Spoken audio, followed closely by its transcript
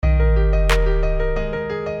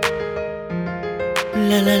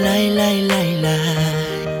La la la la la la.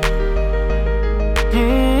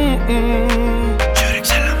 Jurick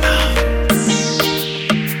Salomon.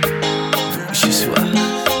 Ce soir,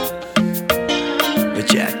 le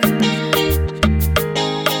Jack.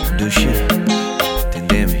 Dushi,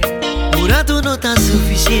 entendeme. Murato não tá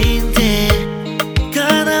suficiente.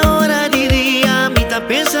 Cada hora de dia me tá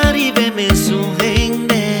pensando e vem me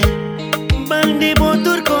surpreender. Bande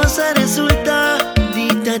motor cosa resulta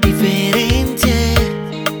dita diferente.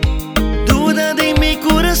 Duda de mi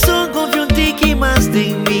corazón, confío en ti que más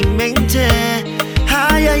de mi mente.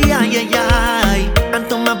 Ay, ay, ay, ay, ay.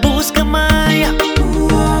 Anto ma busca maya.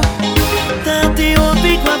 Tanti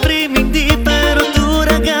opi qua primi di pero tu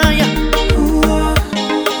ragaya.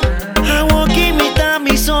 Hawo ki mi ta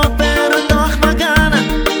mi so pero toch magana.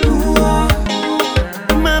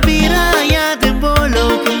 Ma vira ya de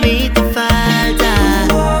bolo que mi te falta.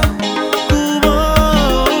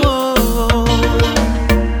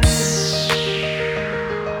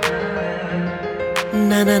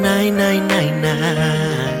 Na na na na na na.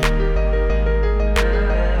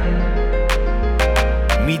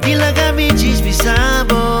 Mi dilaga mi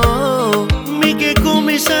cispisabo. Mi que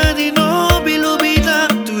começa de novo e lubita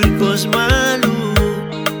turcos malu.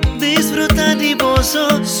 Disfruta de bozo,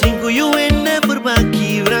 5 UN por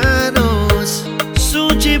baquibranos.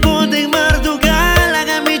 Suchi bote mar do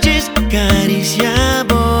galaga mi cis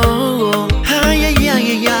cariciabo. Ay ay ay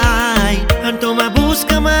ay ay. Anto ma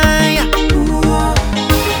busca maya.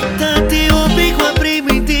 Tanti opi qua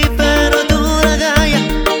primiti pero tu ragaya.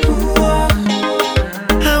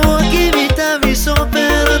 Hawo ki mi ta mi so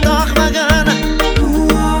pero toch magana.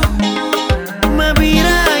 Ma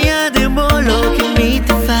mira ya de bolo que mi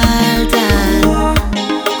te falta.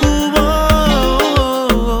 Cubo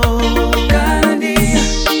cada día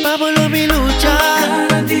Pablo mi lucha.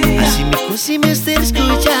 Así mi cosi me está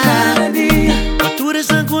escuchando.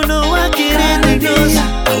 Fatures anco no a querer de Dios.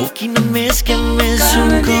 Aunque no me es que me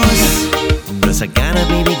son cosas. Nossa gana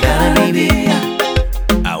baby.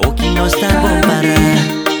 Aunque no está bom para.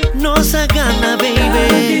 Nossa gana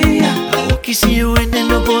baby. Aunque si yo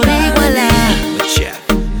no por igualar.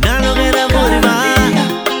 Nada era por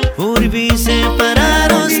por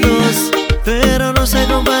separar los dos. Pero no se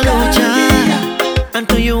compa luchar.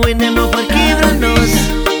 Anto yo no por quebrarnos.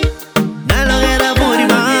 Nada era por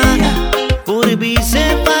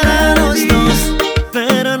separar los dos.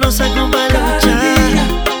 Pero no se compa luchar.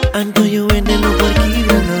 Anto yo no por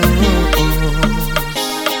quebrarnos.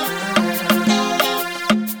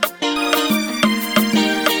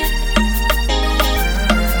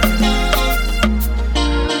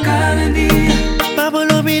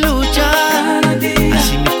 Pablo mi lucha.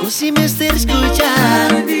 Así mi cosi me está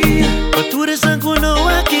escuchando. Fatures anco no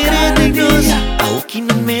a querer de Dios. Aunque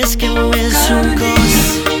no me es que me son cosas.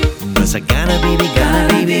 Nossa gana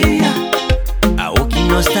baby. Aunque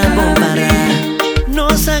no está bom para.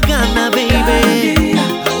 Nossa gana baby.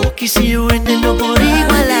 Aunque si yo no por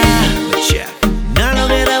igualar. Nada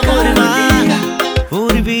era por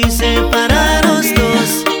separar los dos.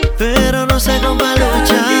 Pero no se compa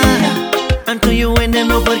luchar. Anto yo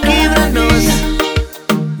no por quebrarnos.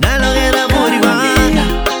 Nada era por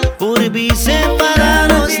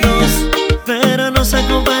separar los dos. Pero no se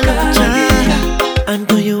compa luchar.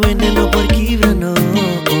 Anto yo no por quebrarnos.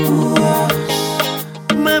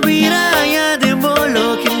 Ma mira